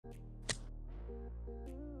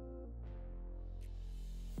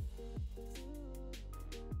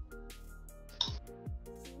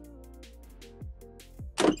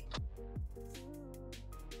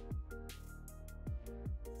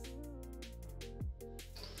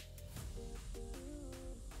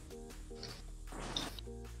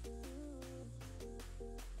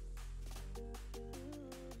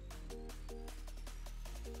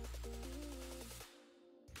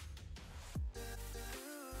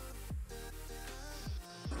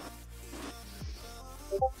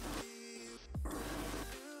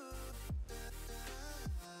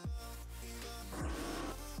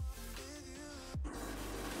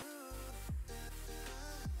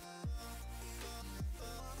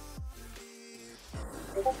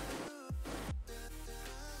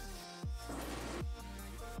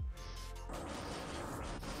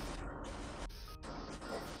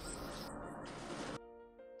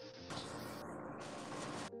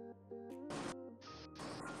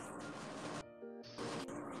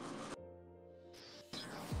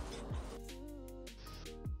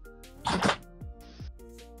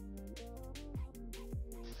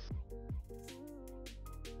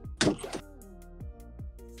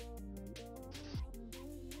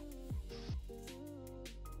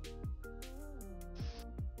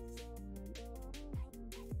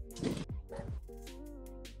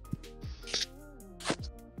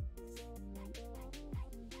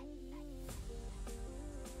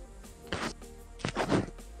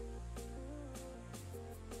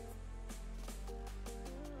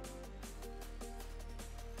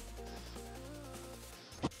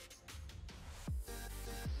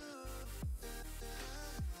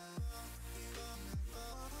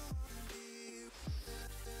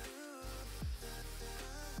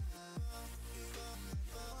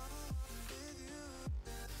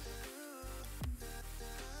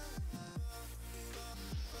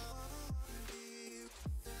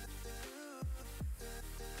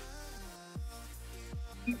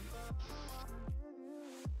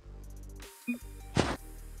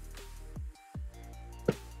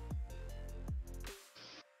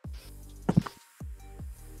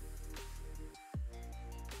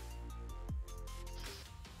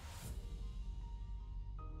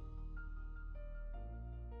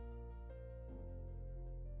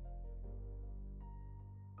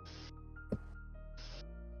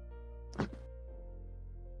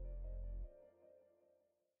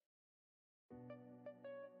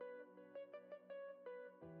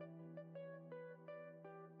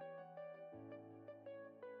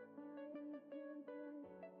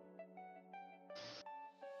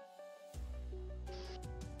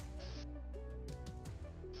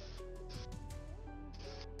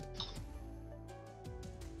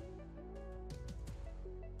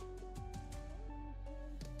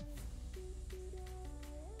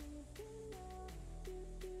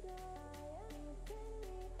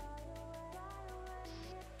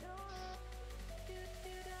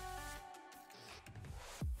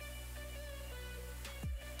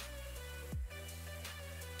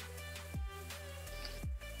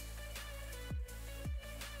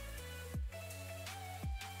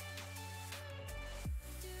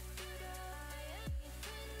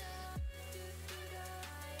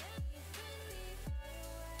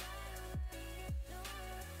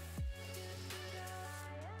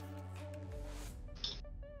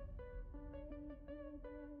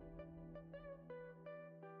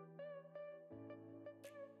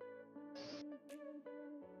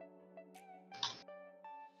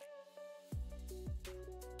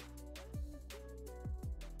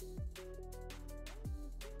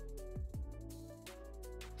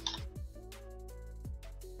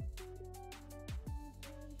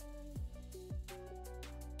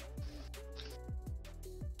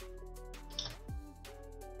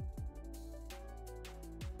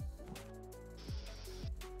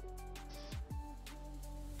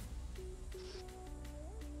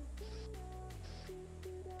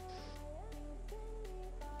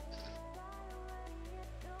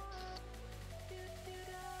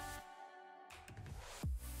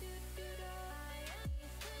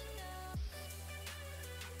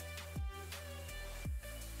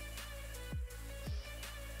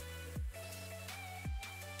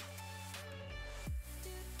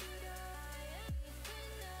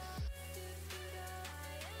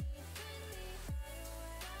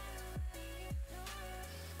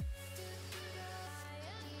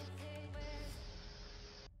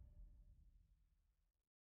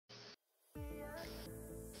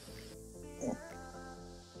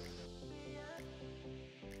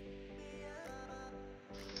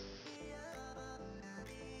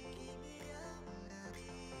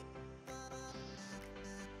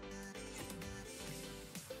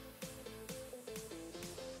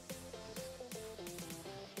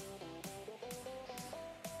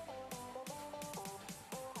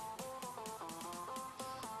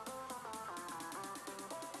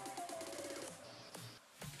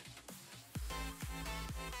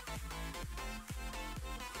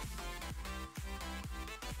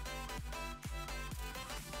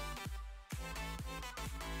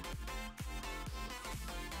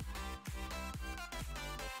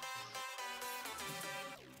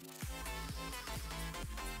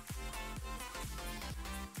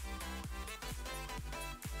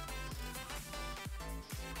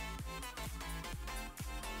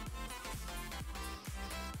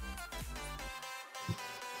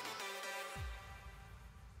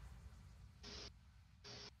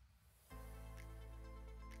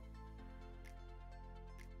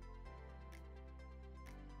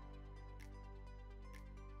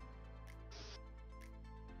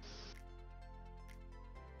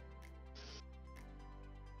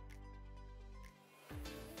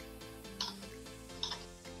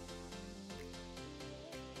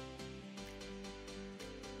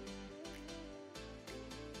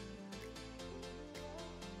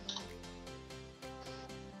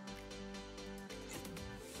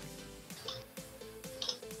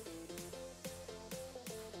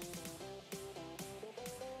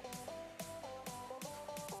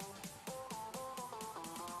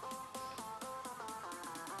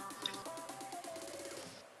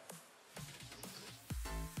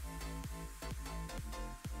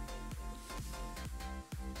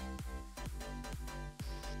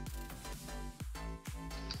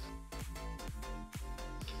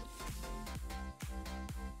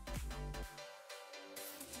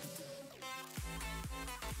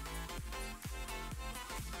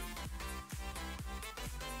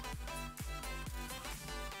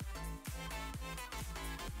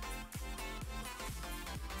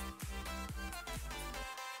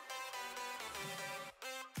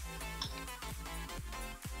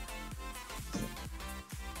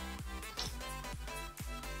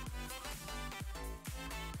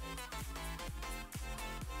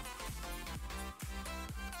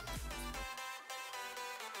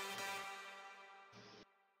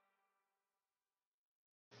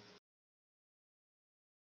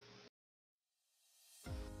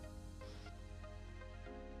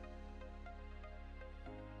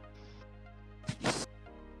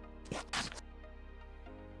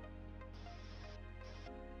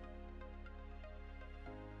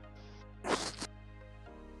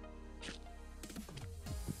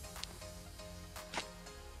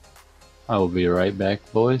I will be right back,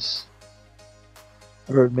 boys.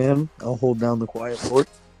 Alright, man. I'll hold down the quiet fort.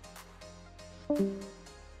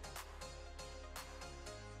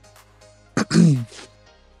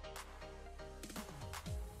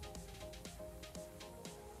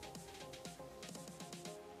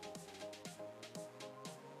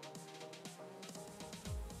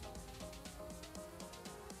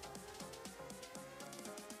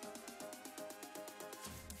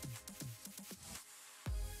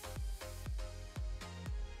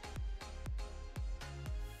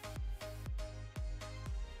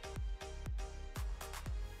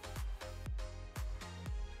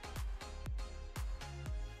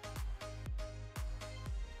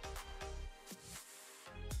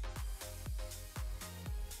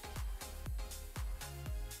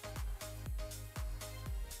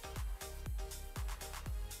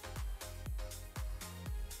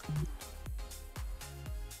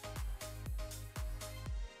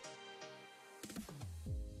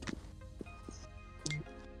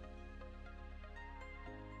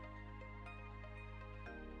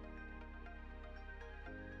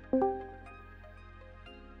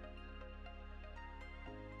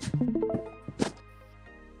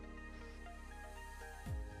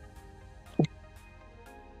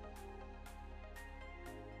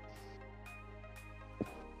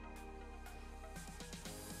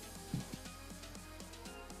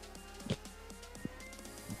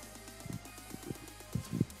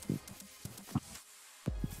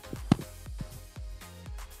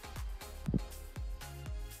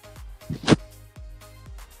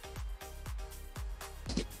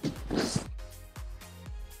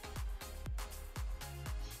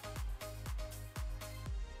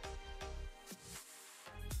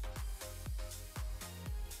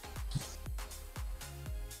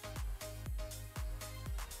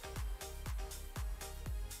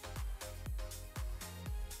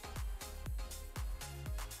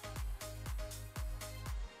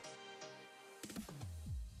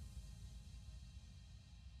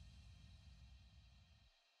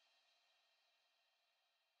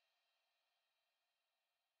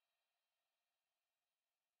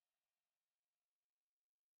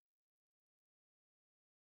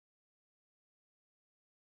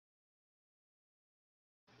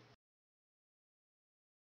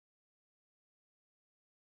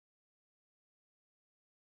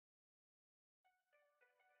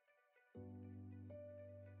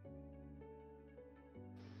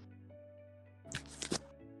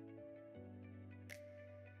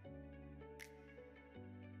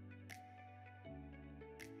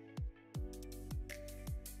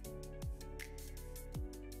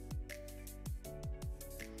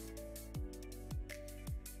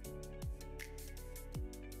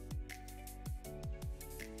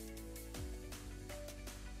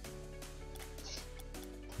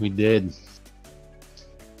 We did.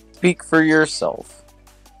 Speak for yourself.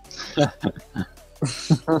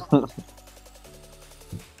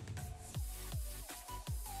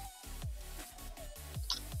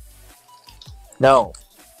 No,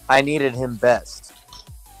 I needed him best.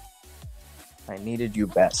 I needed you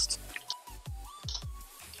best.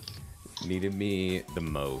 Needed me the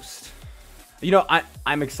most. You know,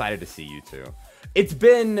 I'm excited to see you two. It's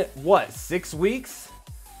been, what, 6 weeks?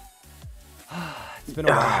 It's been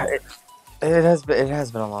a while. It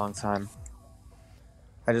has been a long time.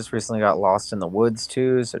 I just recently got lost in the woods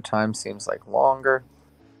too, so time seems like longer.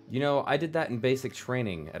 You know, I did that in basic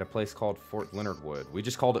training at a place called Fort Leonard Wood. We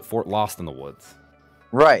just called it Fort Lost in the Woods.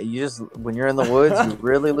 Right, when you're in the woods, you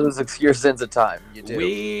really lose your sense of time. You do.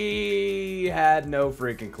 We had no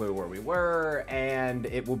freaking clue where we were, and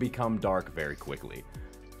it will become dark very quickly.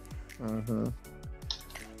 Mm-hmm.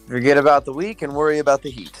 Forget about the week and worry about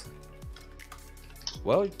the heat.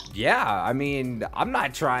 Well, yeah, I mean, I'm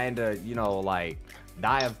not trying to, you know, like,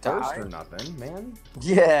 die of thirst or nothing, man.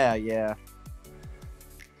 Yeah, yeah.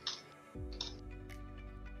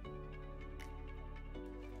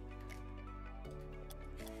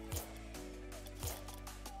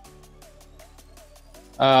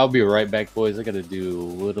 I'll be right back, boys. I gotta do a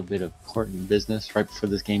little bit of important business right before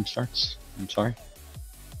this game starts. I'm sorry.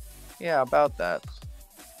 Yeah, about that.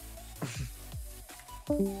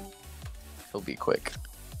 He'll be quick.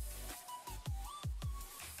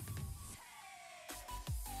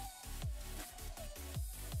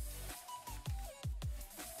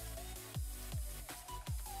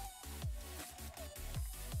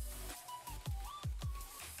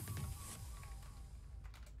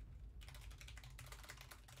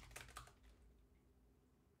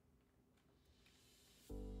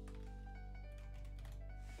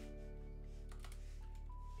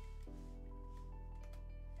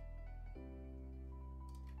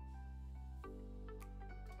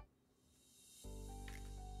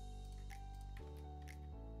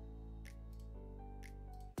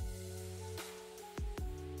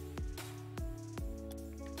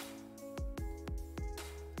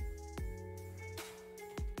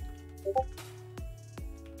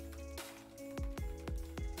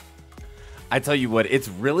 I tell you what, it's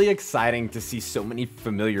really exciting to see so many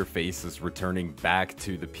familiar faces returning back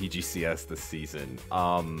to the PGCS this season.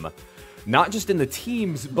 Not just in the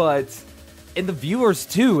teams, but in the viewers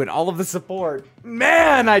too, and all of the support.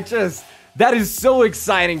 Man, that is so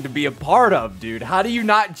exciting to be a part of, dude. How do you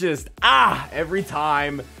not just, every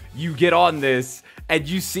time you get on this and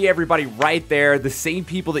you see everybody right there, the same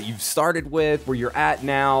people that you've started with, where you're at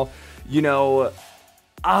now, you know,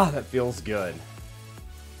 that feels good.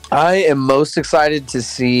 I am most excited to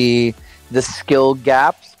see the skill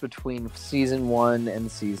gaps between Season 1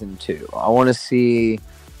 and Season 2.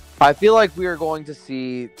 I feel like we are going to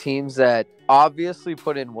see teams that obviously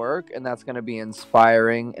put in work, and that's going to be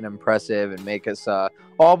inspiring and impressive and make us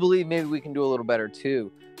all believe maybe we can do a little better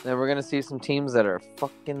too. And then we're going to see some teams that are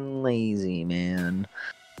fucking lazy, man.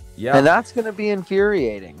 Yeah. And that's going to be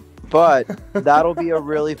infuriating. But that'll be a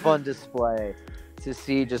really fun display to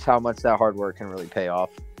see just how much that hard work can really pay off.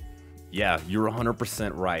 Yeah, you're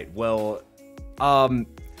 100% right. Well,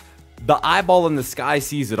 the eyeball in the sky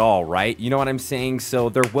sees it all, right? You know what I'm saying? So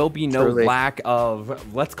there will be no lack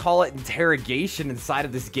of, let's call it interrogation inside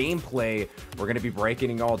of this gameplay. We're going to be breaking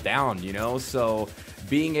it all down, you know? So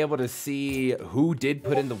being able to see who did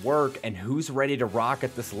put in the work and who's ready to rock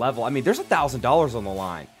at this level. I mean, there's $1,000 on the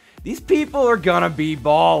line. These people are going to be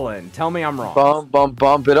balling. Tell me I'm wrong.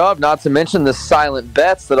 Bump it up. Not to mention the silent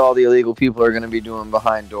bets that all the illegal people are going to be doing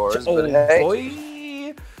behind doors. Oh, but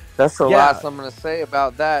hey, boy. That's the last I'm going to say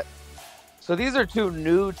about that. So these are two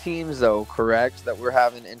new teams, though, correct, that we're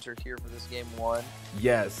having entered here for this game 1?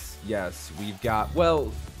 Yes. We've got,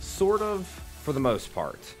 well, sort of, for the most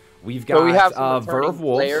part. We've got we have some Verve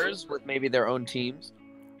Wolves. Players with maybe their own teams.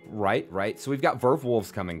 Right. So we've got Verve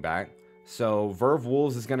Wolves coming back. So Verve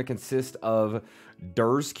Wolves is going to consist of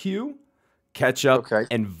Dursq, Ketchup,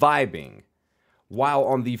 and Vibing. While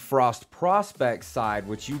on the Frost Prospect side,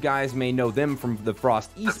 which you guys may know them from the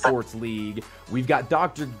Frost Esports League, we've got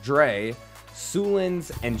Dr. Dre,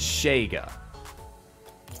 Sulins, and Shega.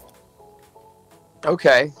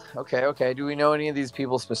 Okay. Do we know any of these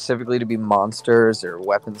people specifically to be monsters or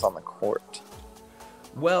weapons on the court?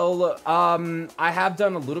 Well, I have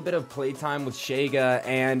done a little bit of playtime with Shega,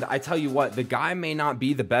 and I tell you what, the guy may not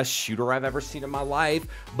be the best shooter I've ever seen in my life,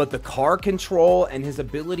 but the car control and his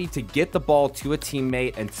ability to get the ball to a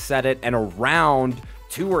teammate and set it and around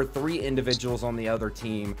 2 or 3 individuals on the other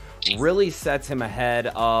team really sets him ahead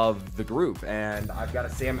of the group, and I've got to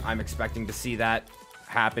say I'm expecting to see that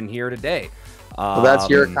happen here today. Well, that's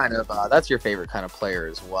your that's your favorite kind of player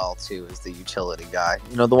as well, too, is the utility guy.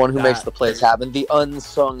 You know, the one who makes the plays happen, the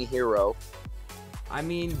unsung hero. I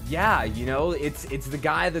mean, yeah, you know, it's the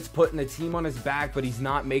guy that's putting the team on his back, but he's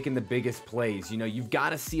not making the biggest plays. You know, you've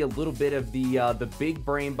got to see a little bit of the big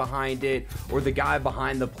brain behind it, or the guy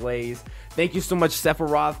behind the plays. Thank you so much,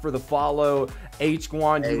 Sephiroth, for the follow.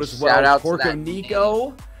 H-Guan, you as well. Porco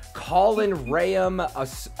Nico. Colin Rayam,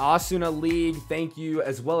 Asuna League, thank you,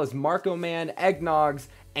 as well as Marco Man, Eggnogs,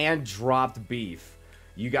 and Dropped Beef.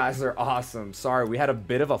 You guys are awesome. Sorry, we had a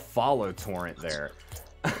bit of a follow torrent there.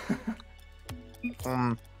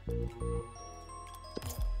 And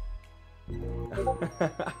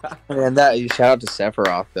shout out to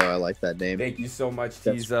Sephiroth, though. I like that name. Thank you so much,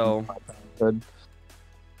 Tizo. Good.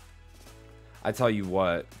 I tell you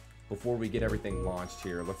what. Before we get everything launched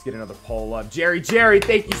here, let's get another poll up. Jerry,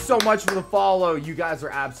 thank you so much for the follow. You guys are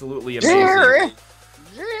absolutely amazing.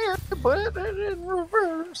 Jerry, put it in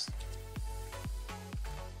reverse.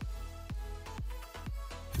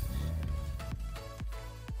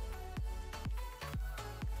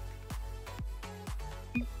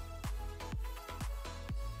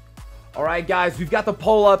 All right, guys, we've got the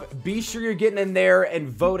poll up. Be sure you're getting in there and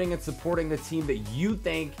voting and supporting the team that you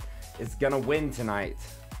think is going to win tonight.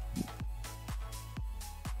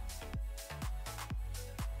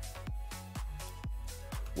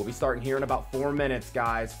 We'll be starting here in about 4 minutes,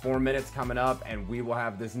 guys. 4 minutes coming up, and we will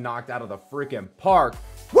have this knocked out of the freaking park.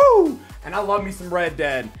 Woo! And I love me some Red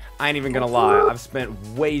Dead. I ain't even gonna lie. I've spent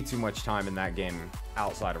way too much time in that game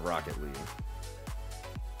outside of Rocket League.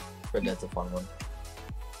 Red Dead's a fun one.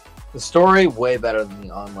 The story, way better than the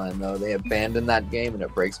online, though. They abandoned that game, and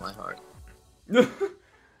it breaks my heart.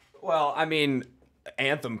 Well, I mean,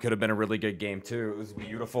 Anthem could have been a really good game, too. It was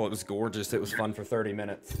beautiful. It was gorgeous. It was fun for 30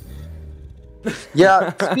 minutes.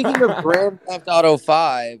 Yeah, speaking of Grand Theft Auto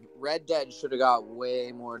 5, Red Dead should have got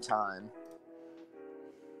way more time.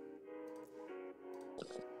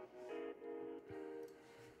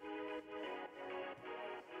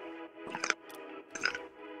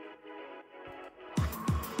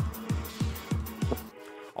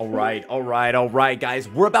 All right, guys.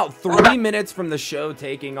 We're about 3 minutes from the show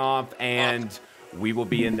taking off, and we will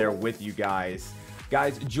be in there with you guys.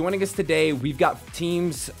 Guys, joining us today, we've got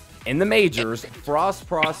teams in the majors, Frost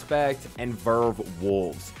Prospect and Verve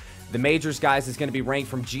Wolves. The majors, guys, is going to be ranked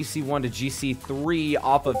from GC1 to GC3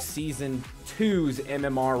 off of Season 2's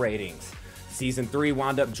MMR ratings. Season 3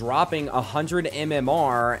 wound up dropping 100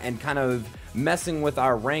 MMR and kind of messing with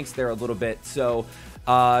our ranks there a little bit. So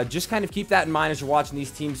just kind of keep that in mind as you're watching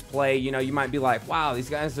these teams play. You know, you might be like, wow, these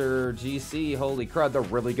guys are GC. Holy crud, they're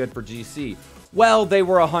really good for GC. Well, they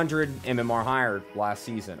were 100 MMR higher last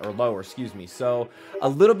season, or lower, excuse me. So a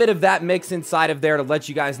little bit of that mix inside of there to let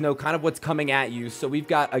you guys know kind of what's coming at you. So we've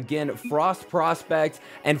got, again, Frost Prospect.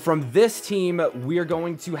 And from this team, we're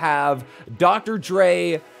going to have Dr.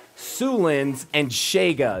 Dre, Sulins, and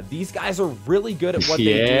Shega. These guys are really good at what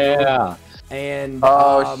they do. And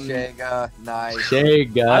Shega, nice.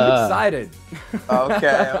 Shega. I'm excited.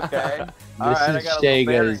 Okay. This is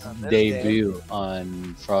Shega's debut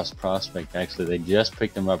on Frost Prospect. Actually, they just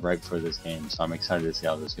picked him up right before this game, so I'm excited to see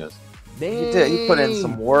how this goes. You put in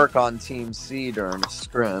some work on Team C during the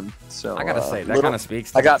scrim. So I gotta say, that kind of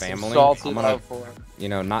speaks to the family. Some salty I'm gonna, love for him. you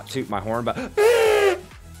know, not toot my horn, but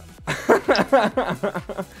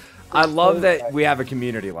I love that we have a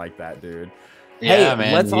community like that, dude. Yeah, hey,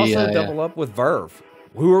 man, let's also double up with Verve.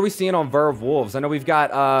 Who are we seeing on Verve Wolves? I know we've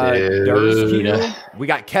got Dursky, we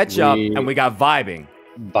got Ketchup, and we got Vibing.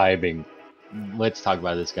 Let's talk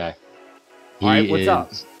about this guy. All right, what's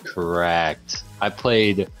up? Correct. I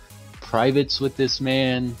played privates with this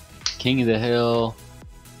man, King of the Hill.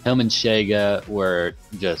 Him and Shega were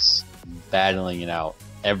just battling it out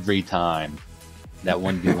every time. That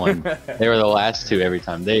 1v1. They were the last two every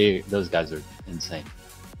time. Those guys are insane.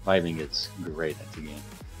 Vibing is great at the game.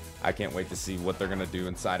 I can't wait to see what they're gonna do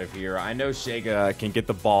inside of here. I know Shega can get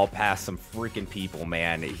the ball past some freaking people,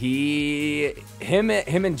 man. Him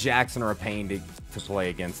and Jackson are a pain to play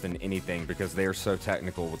against in anything because they're so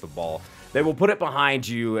technical with the ball. They will put it behind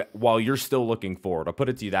you while you're still looking for it. I'll put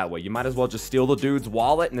it to you that way. You might as well just steal the dude's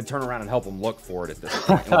wallet and then turn around and help him look for it at this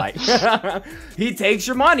point. Like, he takes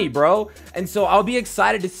your money, bro. And so I'll be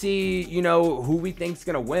excited to see, you know, who we think's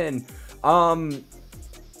gonna win.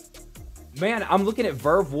 Man, I'm looking at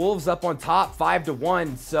Verve Wolves up on top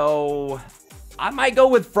 5-1, so I might go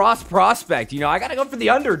with Frost Prospect. You know, I gotta go for the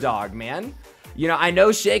underdog, man. You know, I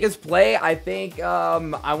know Shega's play. I think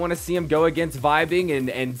I want to see him go against Vibing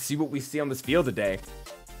and see what we see on this field today.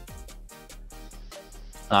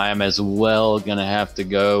 I am as well gonna have to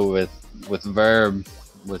go with Verve.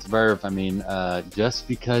 I mean, just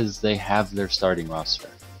because they have their starting roster,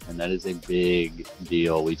 and that is a big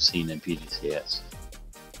deal we've seen in PGCS.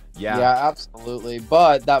 Yeah, absolutely.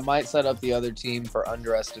 But that might set up the other team for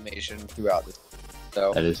underestimation throughout the.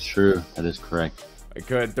 So that is true. That is correct. It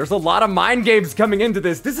could. There's a lot of mind games coming into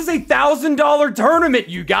this. This is a $1,000 tournament,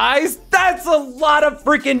 you guys. That's a lot of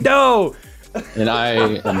freaking dough. And I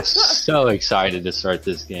am so excited to start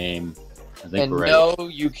this game. I think we're ready. No,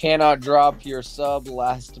 you cannot drop your sub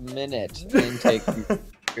last minute and take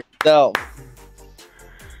yourself.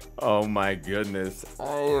 Oh my goodness.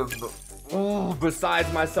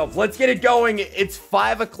 Besides myself. Let's get it going. It's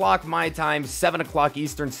 5 o'clock my time, 7 o'clock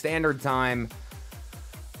Eastern Standard Time.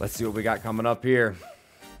 Let's see what we got coming up here.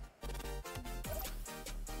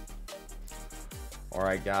 All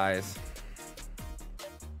right, guys.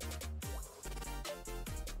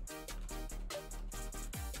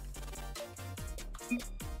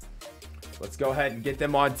 Let's go ahead and get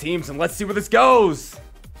them on teams and let's see where this goes.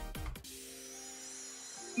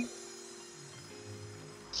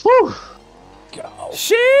 Whew. Go.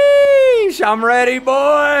 Sheesh, I'm ready,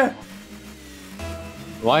 boy.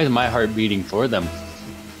 Why is my heart beating for them?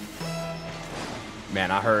 Man,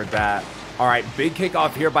 I heard that. All right, big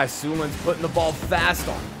kickoff here by Sulins, putting the ball fast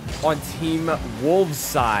on Team Wolves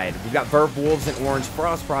side. We've got Verve Wolves in orange,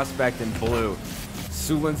 Frost Prospect in blue.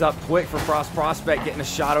 Sulins up quick for Frost Prospect, getting a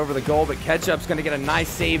shot over the goal, but Ketchup's going to get a nice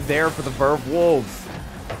save there for the Verve Wolves.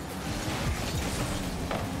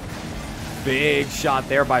 Big shot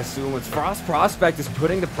there by Sulins. Frost Prospect is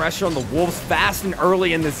putting the pressure on the Wolves fast and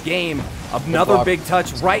early in this game. Another big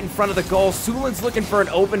touch right in front of the goal. Sulins looking for an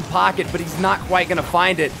open pocket, but he's not quite going to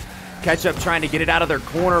find it. Ketchup trying to get it out of their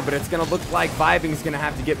corner, but it's going to look like Vibing's going to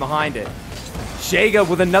have to get behind it. Shega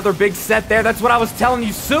with another big set there. That's what I was telling you.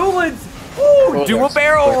 Sulins, do a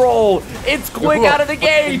barrel roll. It's quick out of the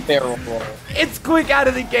gate. It's quick out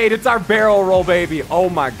of the gate. It's our barrel roll, baby. Oh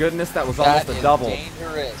my goodness, that was almost a double.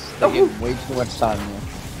 Dangerous. They get way too much time here.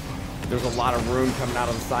 There's a lot of room coming out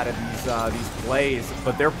of the side of these plays,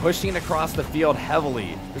 but they're pushing it across the field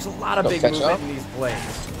heavily. There's a lot of big movement in these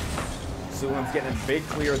plays. Sulin's getting a big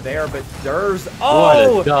clear there, but Durs.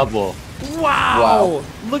 Oh! What a double. Wow!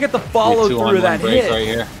 Look at the follow through of that hit. Right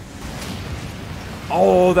here.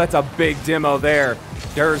 Oh, that's a big demo there.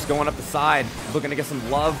 Durs going up the side, looking to get some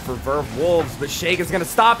love for Verve Wolves, but Shake is going to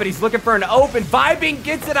stop it. He's looking for an open. Vibing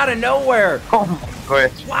gets it out of nowhere. Oh my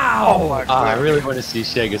god. Wow. Oh my god. I really want to see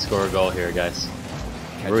Shega score a goal here, guys.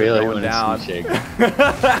 Really want to see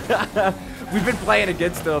Shega. We've been playing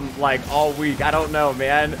against him like all week. I don't know,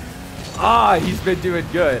 man. He's been doing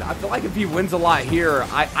good. I feel like if he wins a lot here,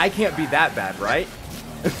 I can't be that bad, right?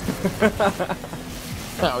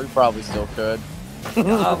 No, we probably still could.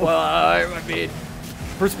 I mean,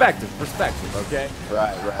 perspective, okay?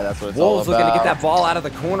 Right, that's what it's Wolves all about. looking to get that ball out of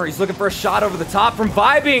the corner. He's looking for a shot over the top from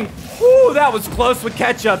Vibing. Whew, that was close with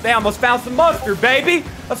ketchup. They almost found some mustard, baby.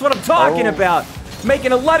 That's what I'm talking about.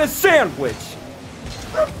 Making a lettuce sandwich.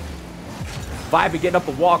 Vibing getting up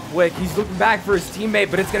the wall quick. He's looking back for his teammate,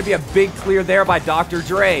 but it's going to be a big clear there by Dr.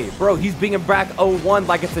 Dre. Bro, he's bringing back 0-1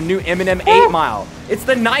 like it's a new Eminem 8 Mile. It's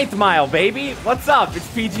the 9th mile, baby. What's up? It's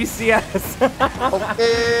PGCS.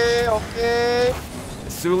 Okay.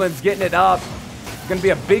 Sulin's getting it up. It's going to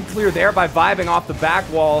be a big clear there by Vibing off the back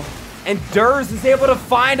wall. And Durs is able to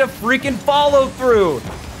find a freaking follow through.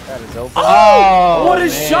 That is open. Oh, what a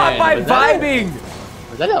man. shot by Was that Vibing.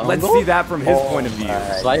 Was that an Let's goal? see that from his point of view.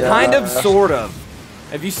 Kind of, sort of.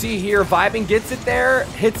 If you see here, Vibing gets it there,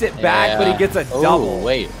 hits it back, but he gets a double. Oh,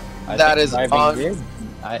 wait. That is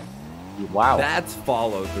wow. That's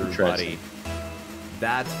follow through, buddy.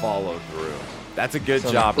 That's follow through. That's a good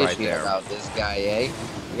Some job right fishy there. about this guy, eh?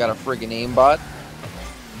 We got a freaking aimbot.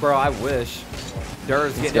 Bro, I wish.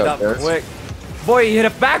 Durs getting go, it up Durs. quick. Boy, he hit a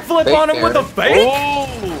backflip Fake on him with a there. fake.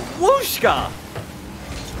 Whooshka.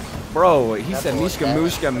 Bro, he said That's Mishka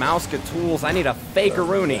Mushka Mouska Tools. I need a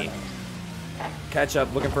fakeroony.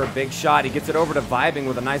 Ketchup looking for a big shot. He gets it over to Vibing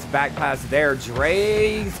with a nice back pass there.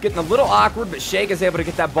 Dre's getting a little awkward, but Shega is able to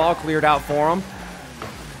get that ball cleared out for him.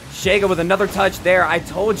 Shega with another touch there. I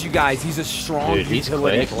told you guys, he's a strong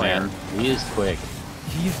utility player. Man. He is quick.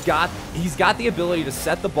 He's got the ability to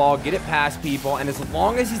set the ball, get it past people, and as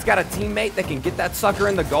long as he's got a teammate that can get that sucker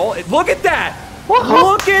in the goal, look at that!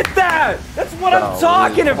 Look at that! That's what I'm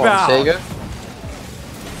talking about! Sega.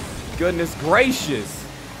 Goodness gracious.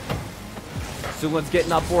 Sulin's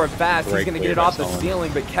getting up for it fast. He's going to get it off the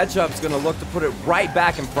ceiling, but Ketchup's going to look to put it right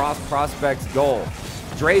back in Prospect's goal.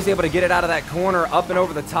 Dre's able to get it out of that corner, up and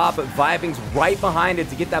over the top, but Vibing's right behind it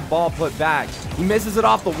to get that ball put back. He misses it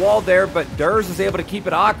off the wall there, but Durs is able to keep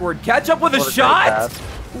it awkward. Ketchup with a shot?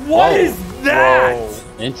 What is that?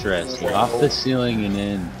 Whoa. Interesting. Off the ceiling and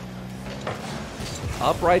in.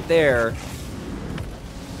 Up right there.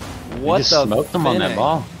 What He just the smoked him on that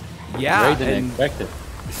ball. Yeah, Dre didn't expect it.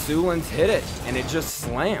 Sulin's hit it, and it just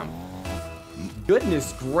slammed.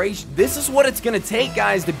 Goodness gracious. This is what it's going to take,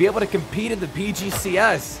 guys, to be able to compete in the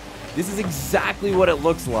PGCS. This is exactly what it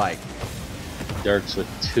looks like. Dirks with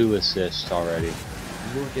 2 assists already.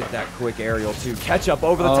 Look at that quick aerial, too. Ketchup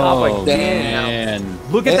over the top again.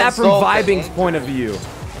 Man. Look at that from Vibing's point of view.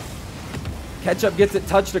 Ketchup gets it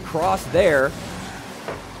touched across there.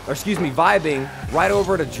 Or excuse me, Vibing right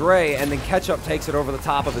over to Dre, and then Ketchup takes it over the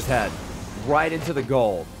top of his head. Right into the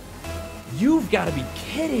goal. You've got to be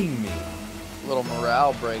kidding me. Little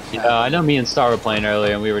morale break. Yeah, I know me and Star were playing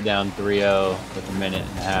earlier, and we were down 3-0 with a minute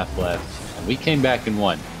and a half left. And we came back and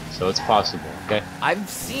won, so it's possible, okay? I've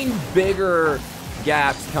seen bigger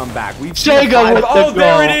gaps come back. We've Shega with the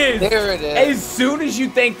there it goal. is. There it is. As soon as you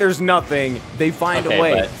think there's nothing, they find a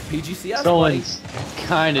way. PGCS. Someone's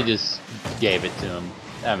kind of just gave it to him.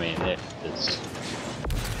 I mean, it's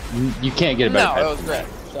you can't get a better. No, it was great.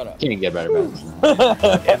 Shut up. Can't get a better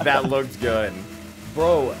bet. That looks good,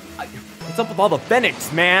 bro. What's up with all the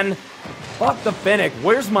Phoenix, man? Fuck the Phoenix.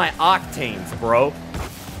 Where's my octanes, bro?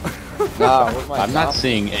 I'm not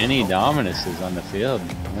seeing any Dominuses on the field.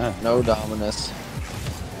 No, no Dominus.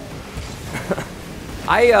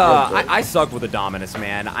 I suck with the Dominus,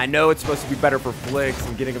 man. I know it's supposed to be better for flicks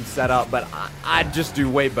and getting them set up, but I just do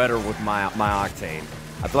way better with my Octane.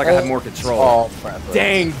 I feel like I have more control.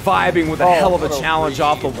 Dang, Vibing with a hell of a challenge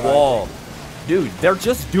off the wall. Dude, they're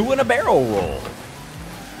just doing a barrel roll.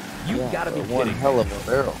 You gotta be kidding. One hell of a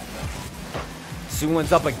barrel.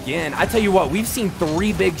 Sulin's up again. I tell you what, we've seen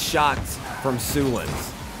 3 big shots from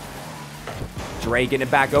Sulin's. Dre getting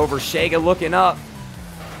it back over. Shega looking up.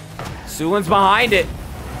 Sulin's behind it.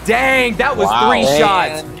 Dang, that was 3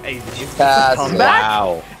 shots. Hey, is this a comeback?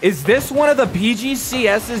 Wow. Is this one of the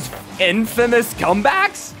PGCS's infamous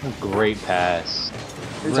comebacks? Great pass.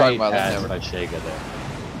 Great pass by Shega there.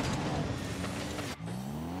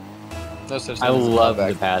 No such I love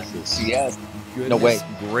the passes. Yes. Goodness No way.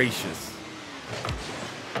 gracious.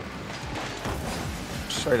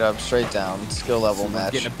 Straight up, straight down. Skill level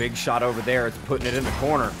match. Getting a big shot over there. It's putting it in the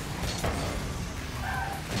corner.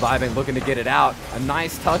 Vibing, looking to get it out. A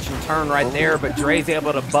nice touch and turn right there, but Dre's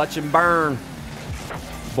able to butch and burn.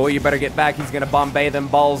 Boy, you better get back. He's going to Bombay them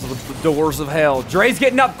balls with the doors of hell. Dre's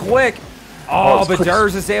getting up quick. Oh, but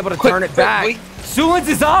Durs is able to turn it back. Sulens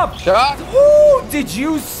is up. Shot. Ooh, did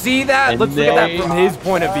you see that? And Let's look at that from his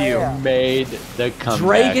point of view. Made the comeback.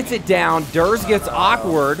 Dre gets it down. Durs gets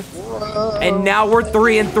awkward. And now we're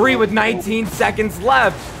 3-3 with 19 seconds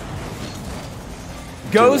left.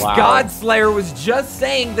 Ghost Godslayer was just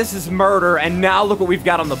saying this is murder, and now look what we've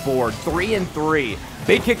got on the board. 3-3.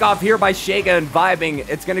 Big kickoff here by Shega and Vibing.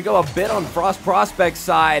 It's going to go a bit on Frost Prospect's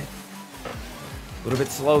side. A little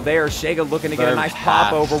bit slow there. Shega looking to get a nice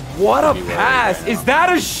pop over. What a pass. Is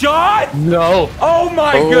that a shot? No. Oh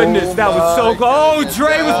my goodness. That was so close. Oh,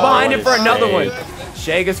 Dre was behind it for another one.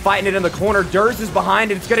 Shega's fighting it in the corner. Durs is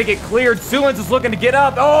behind it. It's going to get cleared. Sulens is looking to get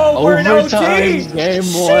up. Oh, we're in OT. Game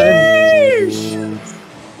Sheesh. one.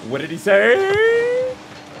 What did he say?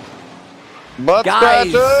 Butt Guys.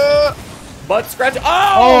 scratcher. Butt scratch.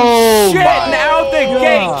 Oh, shit. my Now the God.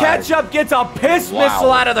 gate. Ketchup gets a piss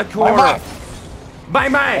missile out of the corner.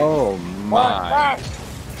 Bang, bang. Oh my.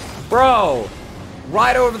 Bro,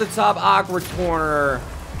 right over the top, awkward corner.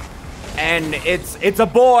 And it's a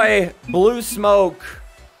boy, Blue Smoke.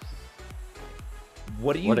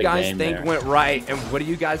 What do you guys think went right, and what do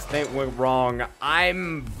you guys think went wrong?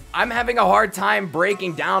 I'm having a hard time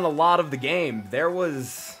breaking down a lot of the game. There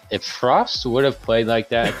was... If Frost would have played like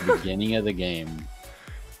that at the beginning of the game,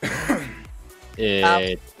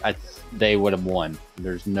 they would have won.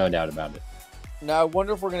 There's no doubt about it. Now, I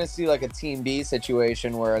wonder if we're going to see like a Team B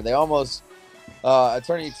situation where they almost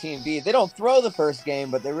attorney Team B. They don't throw the first game,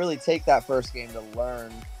 but they really take that first game to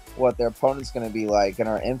learn what their opponent's going to be like, and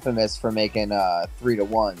are infamous for making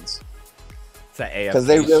 3-1s. It's an AFC because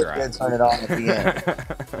they really did turn it on at the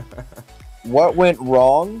end. What went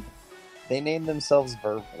wrong? They named themselves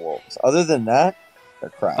Verve Wolves. Other than that, they're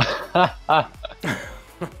crap.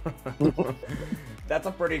 That's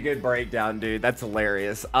a pretty good breakdown, dude. That's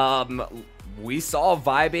hilarious. We saw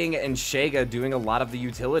Vibing and Shega doing a lot of the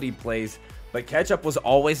utility plays, but Ketchup was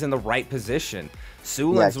always in the right position.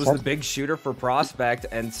 Sulens was the big shooter for Prospect,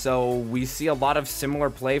 and so we see a lot of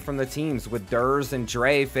similar play from the teams with Durs and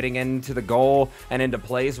Dre fitting into the goal and into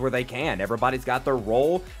plays where they can. Everybody's got their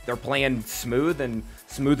role. They're playing smooth, and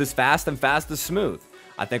smooth is fast, and fast is smooth.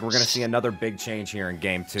 I think we're going to see another big change here in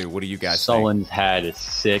Game 2. What do you guys think? Sulens had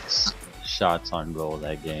 6 shots on goal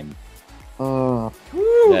that game.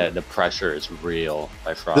 The pressure is real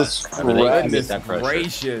by Frost. Goodness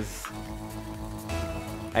gracious.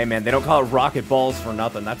 Hey, man, they don't call it rocket balls for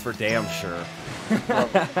nothing. That's for damn sure.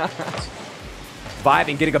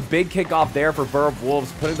 Vibing, getting a big kickoff there for Verve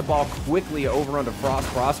Wolves, putting the ball quickly over onto Frost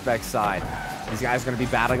Prospect's side. These guys are going to be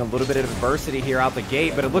battling a little bit of adversity here out the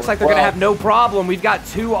gate, but it looks like they're going to have no problem. We've got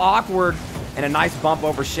 2 awkward and a nice bump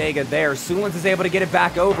over Shega there. Sulens is able to get it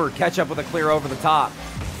back over, catch up with a clear over the top.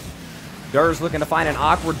 Durs looking to find an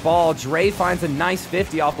awkward ball. Dre finds a nice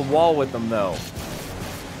 50 off the wall with them, though.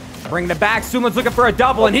 Bringing it back. Sulens looking for a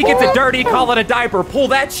double, and he gets it dirty. Call it a diaper. Pull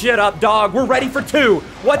that shit up, dog. We're ready for 2.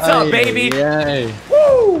 What's up, baby? Yay.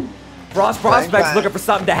 Woo! Frost Prospect's Bang, bang. looking for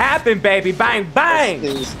something to happen, baby. Bang, bang.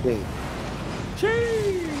 He's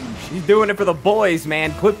doing it for the boys,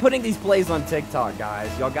 man. Quit putting these plays on TikTok,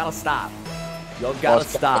 guys. Y'all gotta stop. Y'all gotta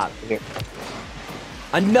stop.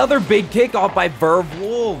 Another big kickoff by Verve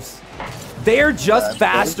Wolves. They're just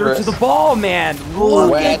faster to the ball, man.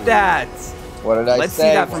 Look at that. What did I say? Let's see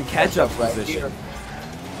that from Ketchup's right position. here.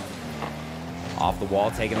 Off the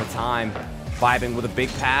wall, taking the time. Vibing with a big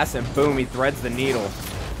pass, and boom, he threads the needle.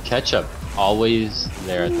 Ketchup always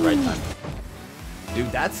there at the right time.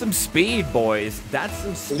 Dude, that's some speed, boys. That's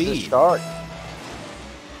some This is a speed. start.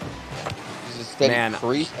 This is a steady Man,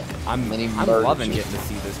 crease. I'm loving getting to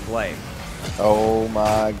see this play. Oh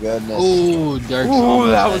my goodness. Ooh, Dirk. Ooh,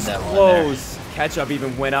 that was close. Ketchup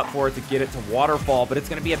even went up for it to get it to Waterfall, but it's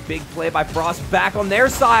going to be a big play by Frost back on their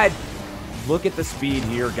side. Look at the speed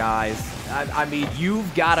here, guys. I mean,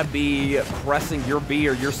 you've got to be pressing your B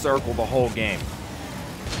or your circle the whole game.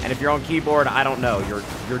 And if you're on keyboard, I don't know.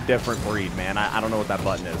 You're a different breed, man. I don't know what that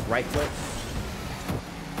button is. Right click.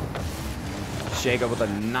 Shega with a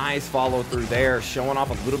nice follow through there, showing off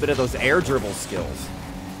a little bit of those air dribble skills.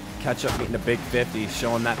 Ketchup getting a big 50,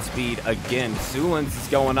 showing that speed again. Sulens is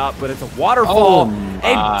going up, but it's a waterfall.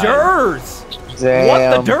 Hey, Durs! Damn.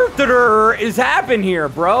 What the dirt is happening here,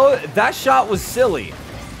 bro? That shot was silly.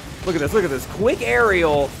 Look at this, look at this. Quick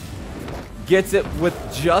aerial gets it with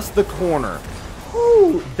just the corner.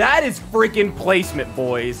 Whew, that is freaking placement,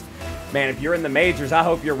 boys. Man, if you're in the majors, I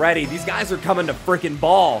hope you're ready. These guys are coming to freaking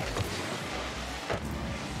ball.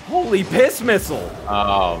 Holy piss missile.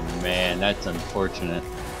 Oh, man, that's unfortunate.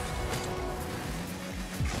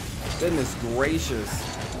 Goodness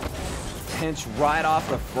gracious. Pinch right off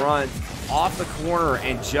the front, off the corner,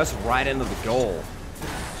 and just right into the goal.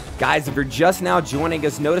 Guys, if you're just now joining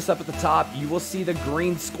us, notice up at the top, you will see the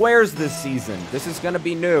green squares this season. This is going to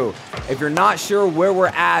be new. If you're not sure where we're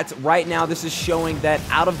at right now, this is showing that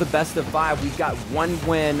out of the best of 5, we've got 1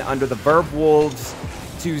 win under the Verve Wolves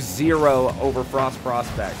to 0 over Frost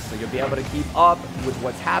Prospects. So you'll be able to keep up with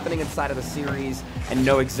what's happening inside of the series and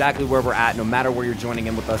know exactly where we're at no matter where you're joining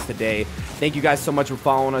in with us today. Thank you guys so much for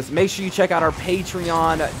following us. Make sure you check out our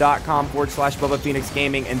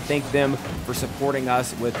patreon.com/BubbaPhoenixGaming and thank them for supporting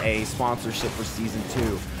us with a sponsorship for Season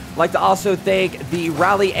 2. I'd like to also thank the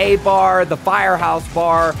Rally A Bar, the Firehouse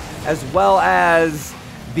Bar, as well as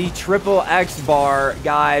the Triple X Bar.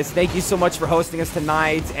 Guys, thank you so much for hosting us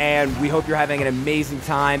tonight, and we hope you're having an amazing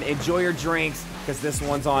time. Enjoy your drinks, because this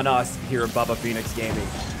one's on us here at Bubba Phoenix Gaming.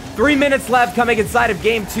 3 minutes left coming inside of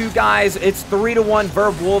Game 2, guys. It's 3-1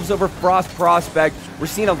 Verve Wolves over Frost Prospect. We're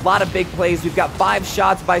seeing a lot of big plays. We've got 5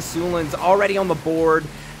 shots by Sulins already on the board,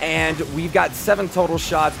 and we've got 7 total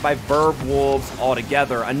shots by Verve Wolves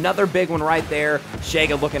altogether. Another big one right there.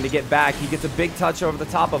 Shega looking to get back. He gets a big touch over the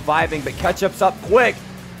top of Vibing, but Ketchup's up quick.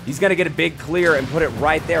 He's going to get a big clear and put it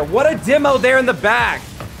right there. What a demo there in the back.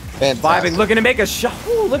 Fantastic. Vibing looking to make a shot.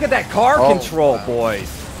 Ooh, look at that car control, wow,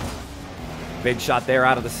 boys. Big shot there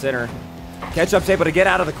out of the center. Ketchup's able to get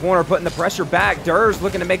out of the corner, putting the pressure back. Durs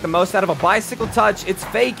looking to make the most out of a bicycle touch. It's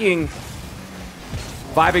faking.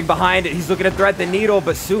 Vibing behind it. He's looking to thread the needle,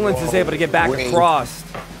 but Sulins is able to get back across.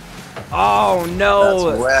 Oh, no.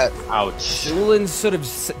 That's wet. Ouch. Sulins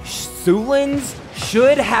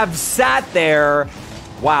should have sat there.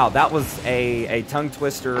 Wow, that was a tongue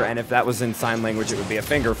twister, and if that was in sign language, it would be a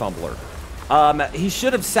finger fumbler. He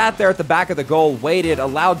should have sat there at the back of the goal, waited,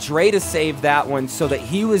 allowed Dre to save that one so that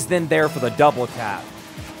he was then there for the double tap.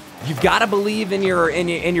 You've got to believe in your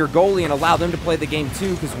goalie and allow them to play the game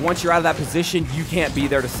too, because once you're out of that position, you can't be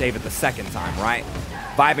there to save it the second time, right?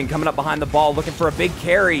 Vibing coming up behind the ball, looking for a big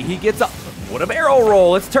carry. He gets up. What a barrel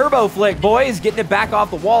roll. It's turbo flick, boys. Getting it back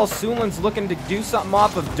off the wall. Sulin's looking to do something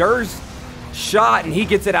off of Dur's shot, and he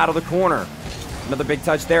gets it out of the corner. Another big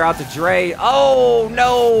touch there out to Dre. Oh,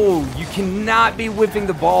 no. You cannot be whipping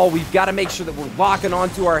the ball. We've got to make sure that we're locking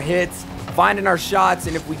onto our hits, finding our shots,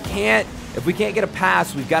 and if we can't get a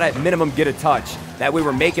pass, we've got to at minimum get a touch. That way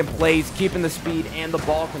we're making plays, keeping the speed and the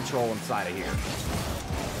ball control inside of here.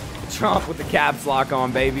 Trump with the caps lock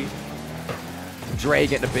on, baby. Dre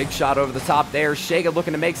getting a big shot over the top there. Shega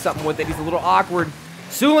looking to make something with it. He's a little awkward.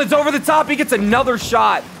 Sulin's over the top. He gets another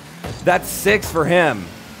shot. That's 6 for him.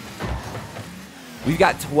 We've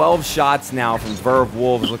got 12 shots now from Verve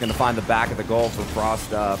Wolves looking to find the back of the goal for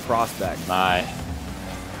Frost Prospect. My.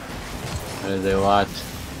 There's a lot.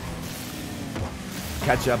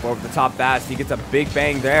 Catch up over the top fast. He gets a big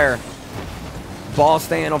bang there. Ball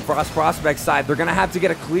staying on Frost Prospect's side. They're going to have to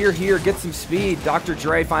get a clear here, get some speed. Dr.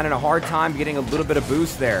 Dre finding a hard time getting a little bit of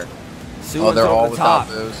boost there. Sulin's they're all over the top.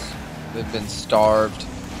 without boost. They've been starved.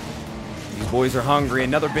 These boys are hungry.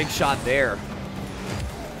 Another big shot there.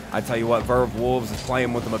 I tell you what, Verve Wolves is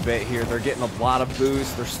playing with them a bit here. They're getting a lot of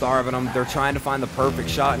boost. They're starving them. They're trying to find the perfect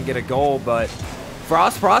shot and get a goal, but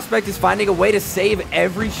Frost Prospect is finding a way to save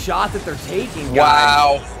every shot that they're taking,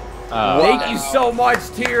 guys. Wow. Thank you so much,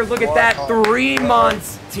 Tier. Look at that. 3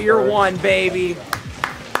 months. Tier 1, baby.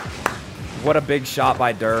 What a big shot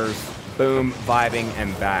by Durs. Boom, vibing,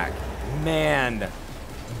 and back. Man,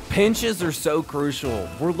 pinches are so crucial.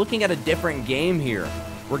 We're looking at a different game here.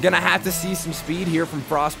 We're going to have to see some speed here from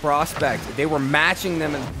Frost Prospect. They were matching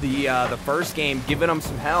them in the first game, giving them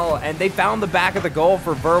some hell, and they found the back of the goal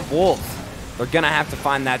for Verve Wolves. They're going to have to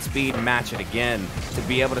find that speed and match it again to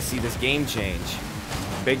be able to see this game change.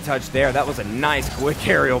 Big touch there. That was a nice quick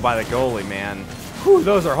aerial by the goalie, man. Whew,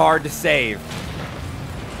 those are hard to save.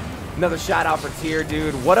 Another shout out for Tier,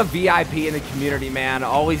 dude. What a VIP in the community, man.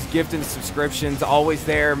 Always gifting subscriptions, always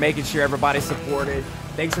there, making sure everybody's supported.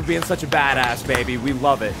 Thanks for being such a badass, baby. We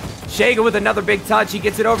love it. Shega with another big touch. He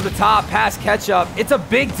gets it over the top, past Ketchup. It's a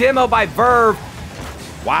big demo by Verve.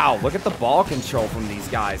 Wow, look at the ball control from these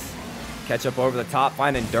guys. Ketchup over the top,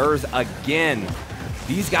 finding Durs again.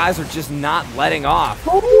 These guys are just not letting off.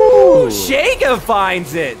 Ooh, Shega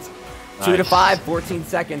finds it. Nice. 2 to 5, 14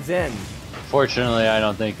 seconds in. Fortunately, I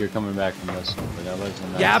don't think you're coming back from this one. But that was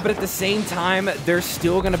nice. Yeah, but at the same time, they're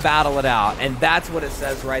still going to battle it out. And that's what it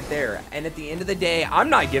says right there. And at the end of the day, I'm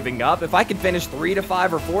not giving up. If I can finish 3 to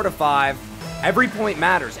 5 or 4 to 5, Every point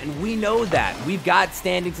matters, and we know that. We've got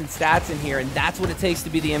standings and stats in here, and that's what it takes to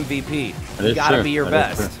be the MVP. You gotta be your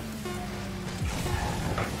best.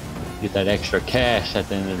 Get that extra cash at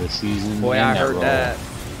the end of the season. Boy, I heard that.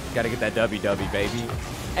 Gotta get that WW, baby.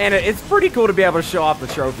 And it's pretty cool to be able to show off the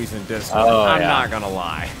trophies in Discord. I'm not gonna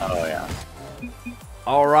lie. Oh, yeah.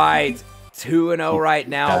 All right. 2-0 right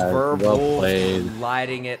now. Verve Wolves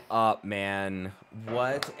lighting it up, man.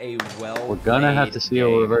 What a We're gonna have to see a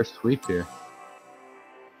reverse sweep here.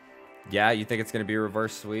 Yeah, you think it's gonna be a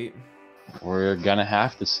reverse sweep? We're gonna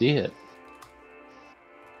have to see it.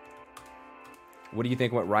 What do you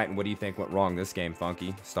think went right and what do you think went wrong this game,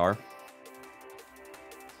 Funky Star?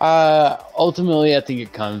 Ultimately, I think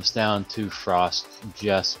it comes down to Frost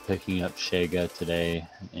just picking up Shega today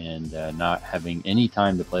and not having any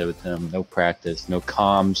time to play with him, no practice, no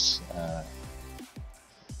comms.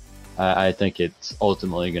 I think it's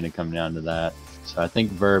ultimately going to come down to that. So I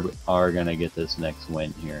think Verve are going to get this next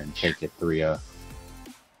win here and take it 3-0.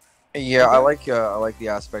 Yeah, I like the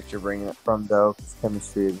aspect you're bringing it from, though, because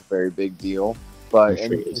chemistry is a very big deal. But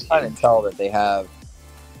and you can kind of tell that they have.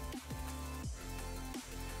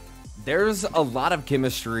 There's a lot of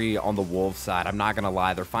chemistry on the Wolves side. I'm not going to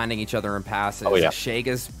lie. They're finding each other in passes. Oh, yeah.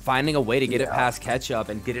 Shega's finding a way to get it past Ketchup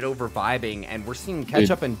and get it over Vibing. And we're seeing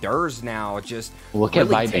Ketchup and Durs now just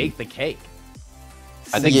really take the cake.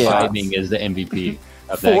 I think Vibing is the MVP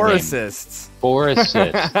of that game. 4 assists. 4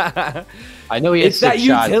 assists. I know he has 6 shots. It's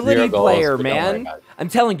that utility player, man. I'm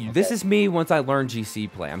telling you, this is me once I learn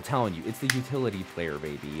GC play. I'm telling you, it's the utility player,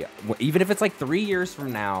 baby. Even if it's like 3 years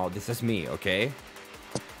from now, this is me, okay?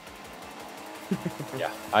 Yeah,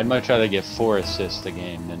 I'd much rather get 4 assists a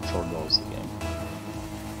game than 4 goals a game.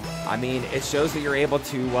 I mean, it shows that you're able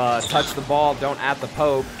to touch the ball, don't at the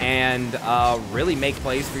Pope, and really make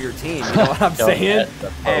plays for your team. You know what I'm saying?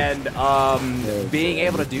 And being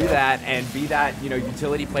able to do that and be that,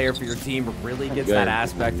 utility player for your team really gets that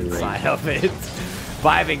aspect inside of it.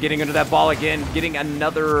 Vibing, getting into that ball again, getting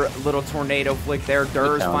another little tornado flick there.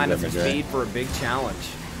 Durs finding some speed for a big challenge.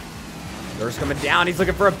 Durs coming down. He's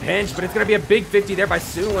looking for a pinch, but it's going to be a big 50 there by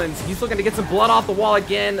Sulins. He's looking to get some blood off the wall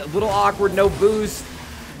again. A little awkward, no boost.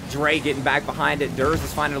 Dre getting back behind it. Durs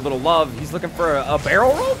is finding a little love. He's looking for a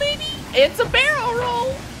barrel roll, maybe? It's a barrel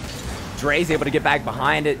roll. Dre's able to get back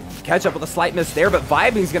behind it. Catch up with a slight miss there, but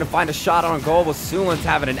Vibing's going to find a shot on goal with Sulins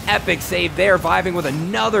having an epic save there. Vibing with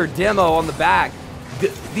another demo on the back.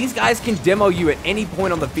 These guys can demo you at any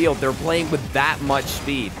point on the field. They're playing with that much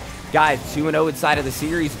speed. Guys, 2-0 inside of the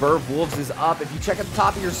series. Verve Wolves is up. If you check at the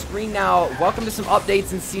top of your screen now, welcome to some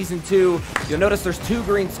updates in Season 2. You'll notice there's 2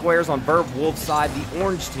 green squares on Verve Wolves' side, the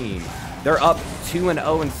orange team. They're up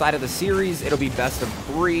 2-0 inside of the series. It'll be best of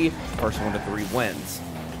 3. First 1 to 3 wins.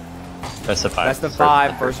 Best of 5. Best of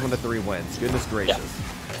 5, first 1 to 3 wins. Goodness gracious.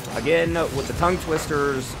 Yeah. Again, with the tongue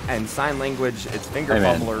twisters and sign language, it's finger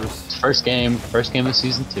fumblers. First game of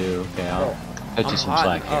Season 2. Okay, I'll cut you some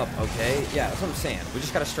slack here. Okay? Yeah, that's what I'm saying. We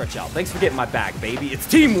just got to stretch out. Thanks for getting my back, baby. It's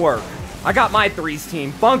teamwork. I got my threes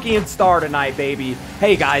team, Funky and Star tonight, baby.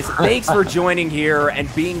 Hey, guys, thanks for joining here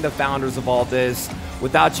and being the founders of all this.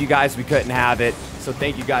 Without you guys, we couldn't have it. So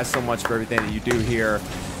thank you guys so much for everything that you do here.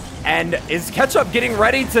 And is Ketchup getting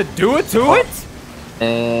ready to do it to it?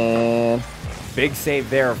 And big save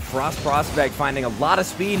there. Frost Prospect finding a lot of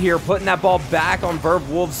speed here, putting that ball back on Verve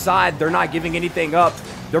Wolves' side. They're not giving anything up.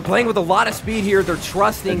 They're playing with a lot of speed here. They're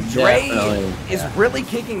trusting. Dre is really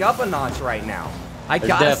kicking up a notch right now. I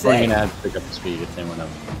gotta say. Definitely going to have to pick up the speed if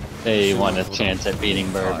they want a chance at beating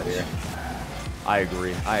Verve here. I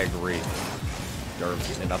agree. Derv's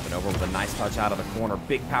getting it up and over with a nice touch out of the corner.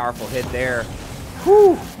 Big, powerful hit there.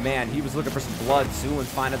 Whew, man, he was looking for some blood. Sulin's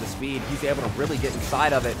finding the speed. He's able to really get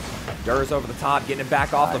inside of it. Durs over the top, getting it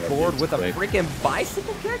back off the board with a freaking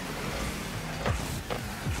bicycle kick.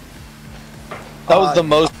 That was the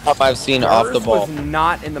most time I've seen off the ball. Was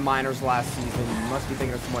not in the minors last season. You must be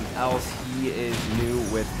thinking of someone else. He is new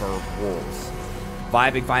with Verve Wolves.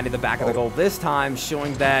 Vibing finding the back of the goal this time,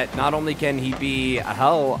 showing that not only can he be a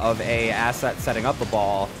hell of a asset setting up the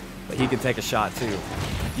ball, but he can take a shot too.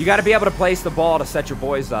 You got to be able to place the ball to set your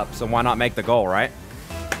boys up, so why not make the goal, right?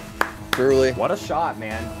 Truly. What a shot,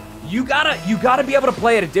 man. You gotta be able to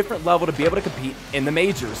play at a different level to be able to compete in the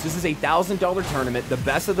majors. This is a $1,000 tournament. The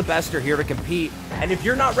best of the best are here to compete. And if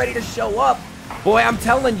you're not ready to show up, boy, I'm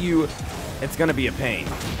telling you, it's gonna be a pain.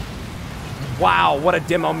 Wow, what a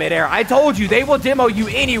demo midair. I told you, they will demo you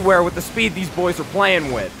anywhere with the speed these boys are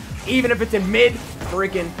playing with. Even if it's in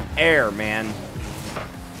mid-freaking air, man.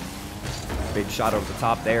 Big shot over the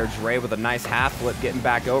top there. Dre with a nice half flip getting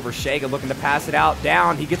back over. Shega looking to pass it out.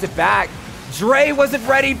 Down. He gets it back. Dre wasn't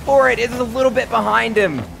ready for it. It is a little bit behind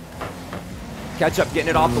him. Ketchup getting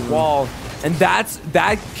it off the wall. And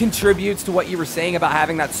that contributes to what you were saying about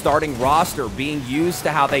having that starting roster, being used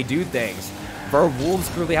to how they do things. Verve Wolves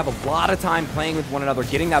clearly have a lot of time playing with one another,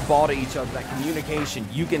 getting that ball to each other, that communication.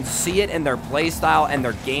 You can see it in their play style and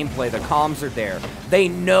their gameplay. The comms are there. They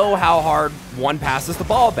know how hard one passes the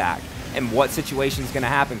ball back and what situation is going to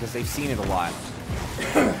happen because they've seen it a lot.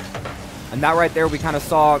 And that right there, we kind of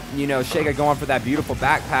saw, you know, Shega going for that beautiful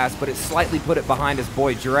back pass, but it slightly put it behind his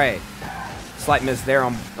boy Dre. Slight miss there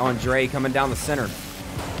on Dre coming down the center.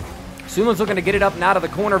 Sulan's looking to get it up and out of the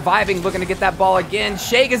corner. Vibing, looking to get that ball again.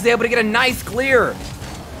 Shega's able to get a nice clear.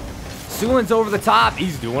 Sulan's over the top.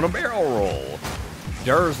 He's doing a barrel roll.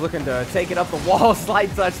 Durr's looking to take it up the wall.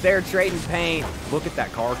 Slight touch there, trading paint. Look at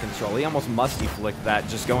that car control. He almost musty flicked that,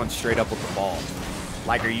 just going straight up with the ball.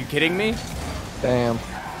 Like, are you kidding me? Damn.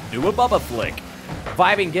 Do a Bubba flick.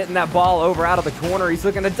 Vibing, getting that ball over out of the corner. He's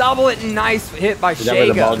looking to double it. Nice hit by Shega. Is that where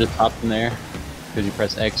the ball just popped in there? Because you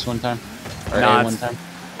press X one time? Or A one time?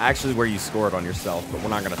 Actually where you scored on yourself, but we're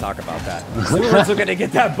not going to talk about that. Sulan's looking to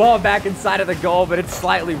get that ball back inside of the goal, but it's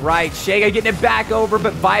slightly right. Shega getting it back over,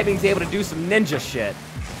 but Vibing's able to do some ninja shit.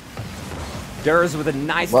 Durr's with a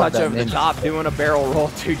nice touch over the top, doing a barrel roll.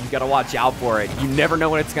 Dude, you got to watch out for it. You never know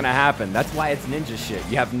when it's going to happen. That's why it's ninja shit.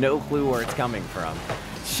 You have no clue where it's coming from.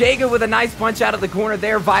 Shega with a nice punch out of the corner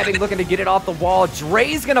there. Vibing, looking to get it off the wall.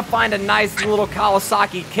 Dre's going to find a nice little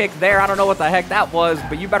Kawasaki kick there. I don't know what the heck that was,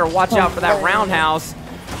 but you better watch out for that roundhouse.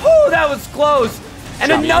 Whew, that was close.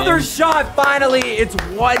 And another shot, finally. It's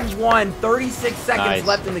 1-1. 36 seconds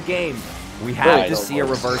left in the game. We have to see a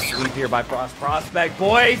reverse sweep here by Frost Prospect,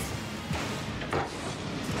 boys.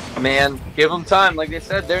 Man, give them time. Like they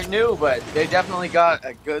said, they're new, but they definitely got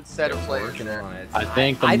a good set of players there. I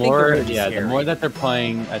think the more that they're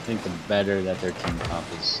playing, I think the better that their team comp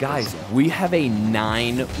is. Guys, we have a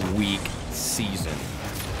 9-week season.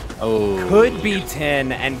 Oh, could be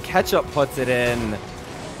 10, and Ketchup puts it in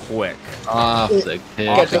quick. Off the kick.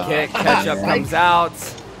 Off the kick. Ketchup comes out,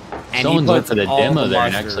 and someone went for the demo there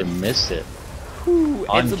and mustard. actually missed it. Whew,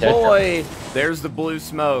 it's a boy. There's the blue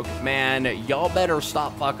smoke, man. Y'all better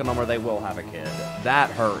stop fucking them or they will have a kid. That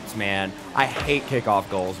hurts, man. I hate kickoff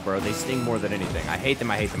goals, bro. They sting more than anything. I hate them,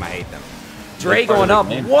 I hate them, I hate them. Dre going up.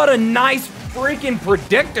 What a nice freaking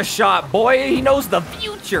predictor shot, boy. He knows the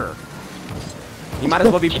future. He might as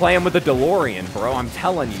well be playing with the DeLorean, bro. I'm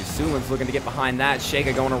telling you. Sulan's looking to get behind that.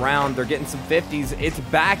 Shega going around. They're getting some 50s. It's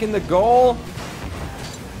back in the goal.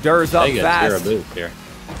 Durr's up fast. Here.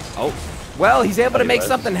 Oh. Well, he's able to make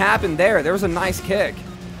something happen there. There was a nice kick.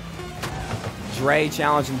 Dre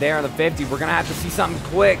challenging there on the 50. We're going to have to see something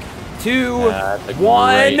quick. 2,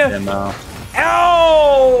 1.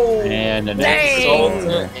 Oh! And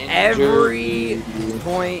dang! Every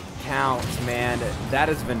point counts, man. That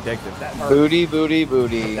is vindictive. That hurts. Booty, booty,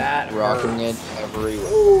 booty. That rocking it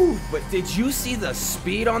everywhere. Ooh, but did you see the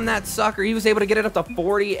speed on that sucker? He was able to get it up to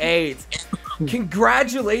 48.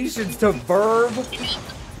 Congratulations to Verve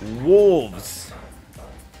Wolves.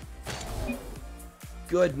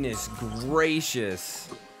 Goodness gracious.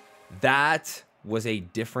 That was a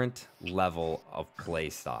different level of play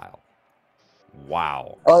style.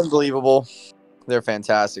 Wow. Unbelievable. They're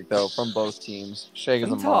fantastic, though, from both teams. Shake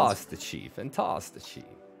and toss the Chief. And toss the Chief.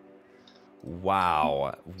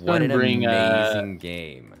 Wow. What an amazing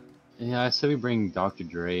game. Yeah, I said we bring Dr.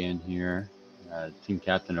 Dre in here, team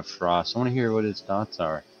captain of Frost. I want to hear what his thoughts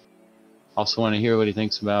are. Also want to hear what he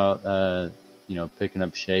thinks about, you know, picking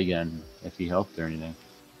up Shega and if he helped or anything.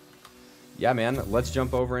 Yeah, man. Let's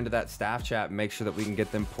jump over into that staff chat and make sure that we can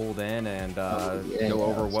get them pulled in and go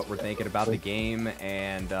over what we're thinking about the game.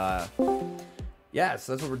 And, yeah,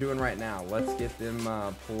 so that's what we're doing right now. Let's get them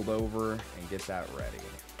pulled over and get that ready.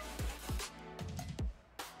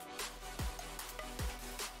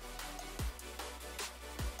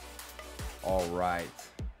 All right.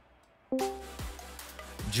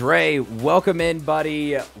 Dre, welcome in,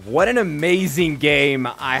 buddy. What an amazing game,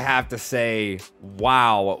 I have to say.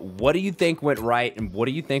 Wow. What do you think went right and what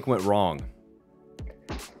do you think went wrong?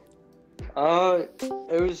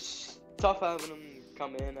 It was tough having him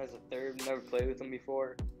come in as a third. Never played with him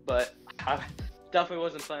before, but I definitely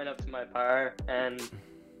wasn't playing up to my power, and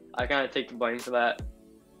I kind of take the blame for that.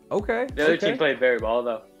 Okay. The other team played very well,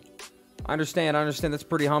 though. I understand. That's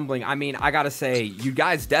pretty humbling. I mean, I gotta say, you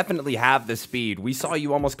guys definitely have the speed. We saw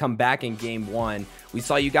you almost come back in game 1 We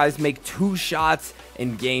saw you guys make 2 shots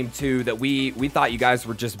in game 2 that we thought you guys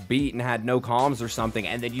were just beat and had no comms or something,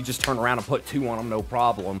 and then you just turn around and put 2 on them, no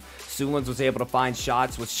problem. Sulins was able to find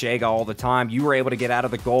shots with Shega all the time. You were able to get out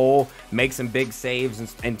of the goal, make some big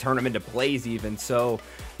saves, and turn them into plays even. So,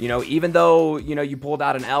 you know, even though, you know, you pulled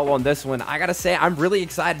out an L on this one, I gotta say, I'm really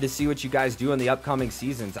excited to see what you guys do in the upcoming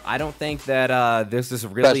seasons. I don't think that this is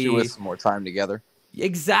really... Especially with some more time together.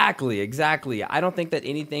 Exactly. I don't think that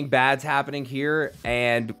anything bad's happening here,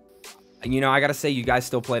 and, you know, I gotta say, you guys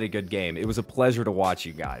still played a good game. It was a pleasure to watch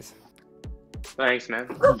you guys. Thanks, man.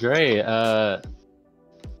 Dre, are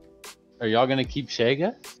y'all gonna keep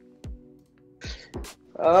Shega?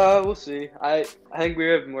 We'll see. I think we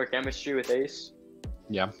have more chemistry with Ace.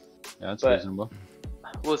 Yeah, that's But- reasonable.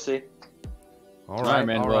 We'll see. All right,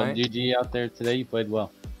 man. all Well, right. GG out there today. You played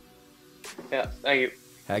well. Yeah, thank you.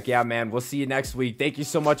 Heck yeah, man. We'll see you next week. Thank you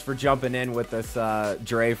so much for jumping in with us,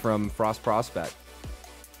 Dre from Frost Prospect.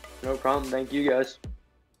 No problem. Thank you, guys.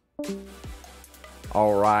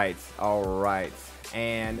 All right.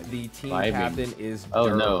 And the team Vibing. captain is Oh,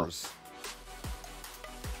 Durs. no.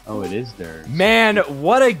 Oh, it is there. Man,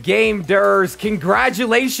 what a game, Durs.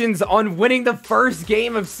 Congratulations on winning the first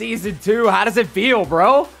game of Season 2. How does it feel,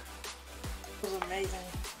 bro? It was amazing.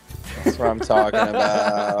 That's what I'm talking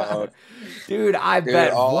about. Dude, I Dude,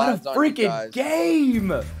 bet. all What a eyes on you freaking guys.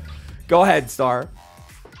 game. Go ahead, Star.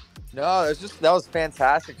 No, that was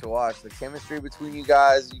fantastic to watch. The chemistry between you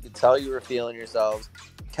guys, you could tell you were feeling yourselves.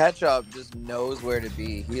 Ketchup just knows where to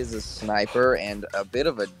be. He is a sniper and a bit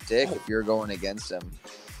of a dick if you're going against him.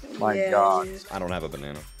 My Yeah, God. yeah. I don't have a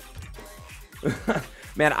banana.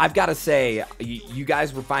 Man, I've got to say, you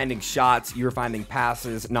guys were finding shots, you were finding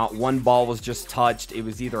passes. Not one ball was just touched. It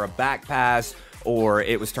was either a back pass, or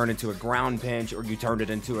it was turned into a ground pinch, or you turned it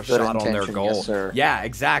into a Good shot on their intention, goal. yes, sir. Yeah,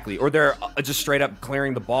 exactly. Or they're just straight up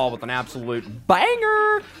clearing the ball with an absolute banger.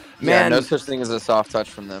 Yeah, Man, no such thing as a soft touch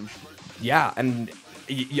from them. yeah, and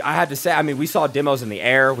I had to say, I mean, we saw demos in the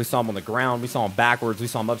air, we saw them on the ground, we saw them backwards, we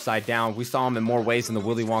saw them upside down, we saw them in more ways than the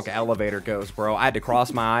Willy Wonka elevator goes, bro. I had to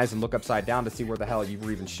cross my eyes and look upside down to see where the hell you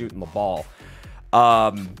were even shooting the ball.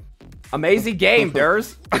 Amazing game,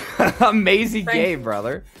 Durs. Amazing Thank game, you.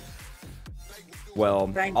 brother.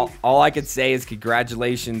 Well, Thank you. all I could say is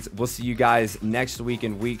congratulations. We'll see you guys next week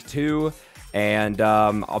in week 2. And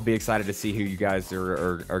I'll be excited to see who you guys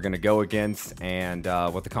are going to go against, and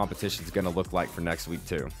what the competition is going to look like for next week,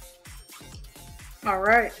 too. All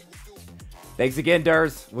right. Thanks again,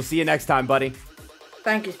 Durs. We'll see you next time, buddy.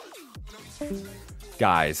 Thank you.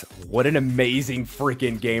 Guys, what an amazing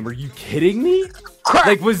freaking game. Are you kidding me?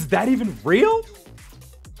 Like, was that even real?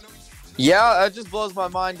 Yeah, it just blows my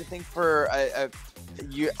mind to think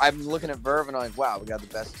I'm looking at Verve and I'm like, wow, we got the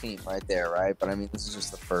best team right there, right? But I mean, this is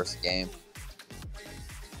just the first game.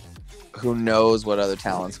 Who knows what other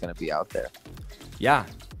talent's going to be out there? Yeah,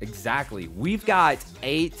 exactly. We've got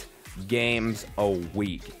 8 games a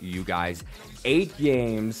week, you guys. 8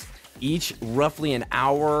 games, each roughly an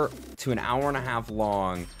hour to an hour and a half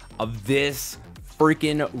long of this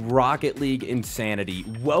freaking Rocket League insanity.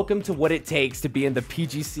 Welcome to what it takes to be in the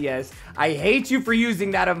PGCS. I hate you for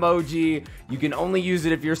using that emoji. You can only use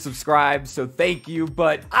it if you're subscribed, so thank you,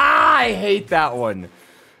 but I hate that one.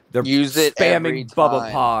 They're Use it every spamming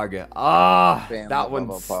Bubba time. Pog. Ah, Spam that the one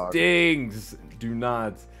Bubba Pog. stings. Do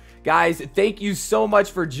not. Guys, thank you so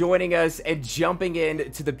much for joining us and jumping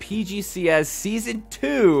in to the PGCS Season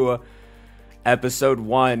 2, Episode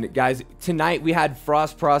 1. Guys, tonight we had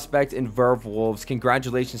Frost Prospect and Verve Wolves.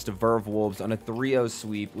 Congratulations to Verve Wolves on a 3-0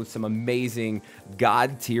 sweep with some amazing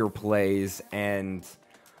God-tier plays. And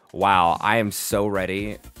wow, I am so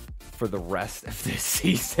ready for the rest of this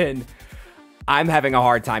season. I'm having a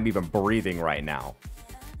hard time even breathing right now.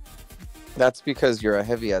 That's because you're a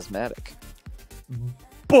heavy asthmatic.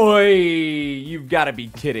 Boy, you've got to be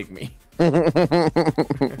kidding me.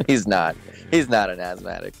 He's not. He's not an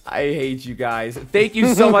asthmatic. I hate you guys. Thank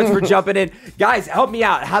you so much for jumping in. Guys, help me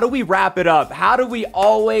out. How do we wrap it up? How do we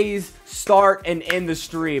always start and end the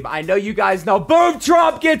stream? I know you guys know. Boom,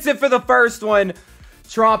 Trump gets it for the first one.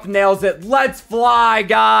 Trump nails it. Let's fly,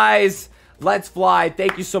 guys. Let's fly.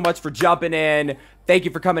 Thank you so much for jumping in. Thank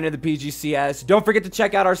you for coming into the PGCS. Don't forget to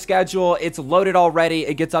check out our schedule. It's loaded already.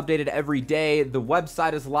 It gets updated every day. The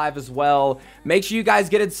website is live as well. Make sure you guys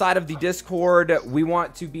get inside of the Discord. We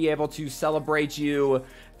want to be able to celebrate you.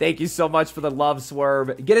 Thank you so much for the love,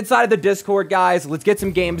 Swerve. Get inside of the Discord, guys. Let's get some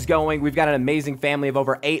games going. We've got an amazing family of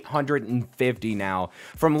over 850 now.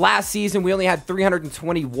 From last season, we only had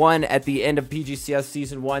 321 at the end of PGCS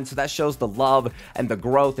Season 1, so that shows the love and the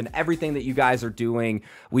growth and everything that you guys are doing.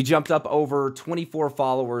 We jumped up over 24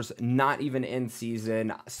 followers, not even in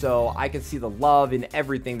season, so I can see the love in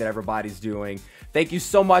everything that everybody's doing. Thank you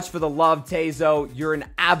so much for the love, Tazo. You're an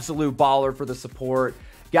absolute baller for the support.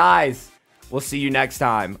 Guys, we'll see you next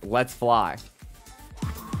time. Let's fly.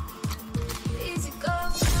 Easy go.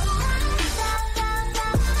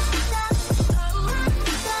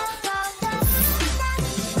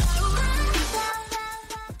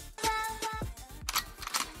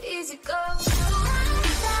 Easy go.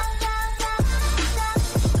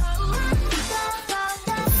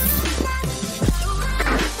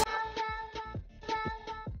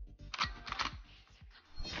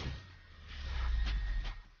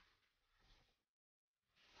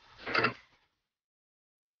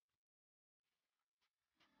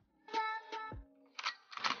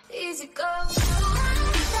 Easy go.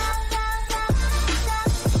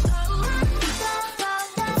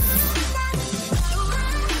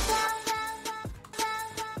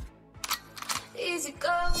 Easy go.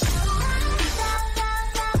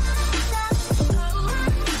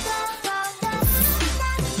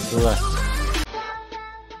 To the left.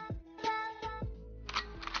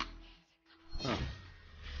 Huh.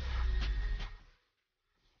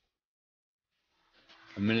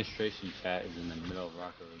 Administration chat is in the middle of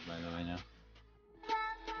Rocket League, by the way, now.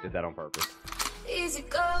 Did that on purpose. Easy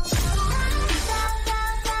go.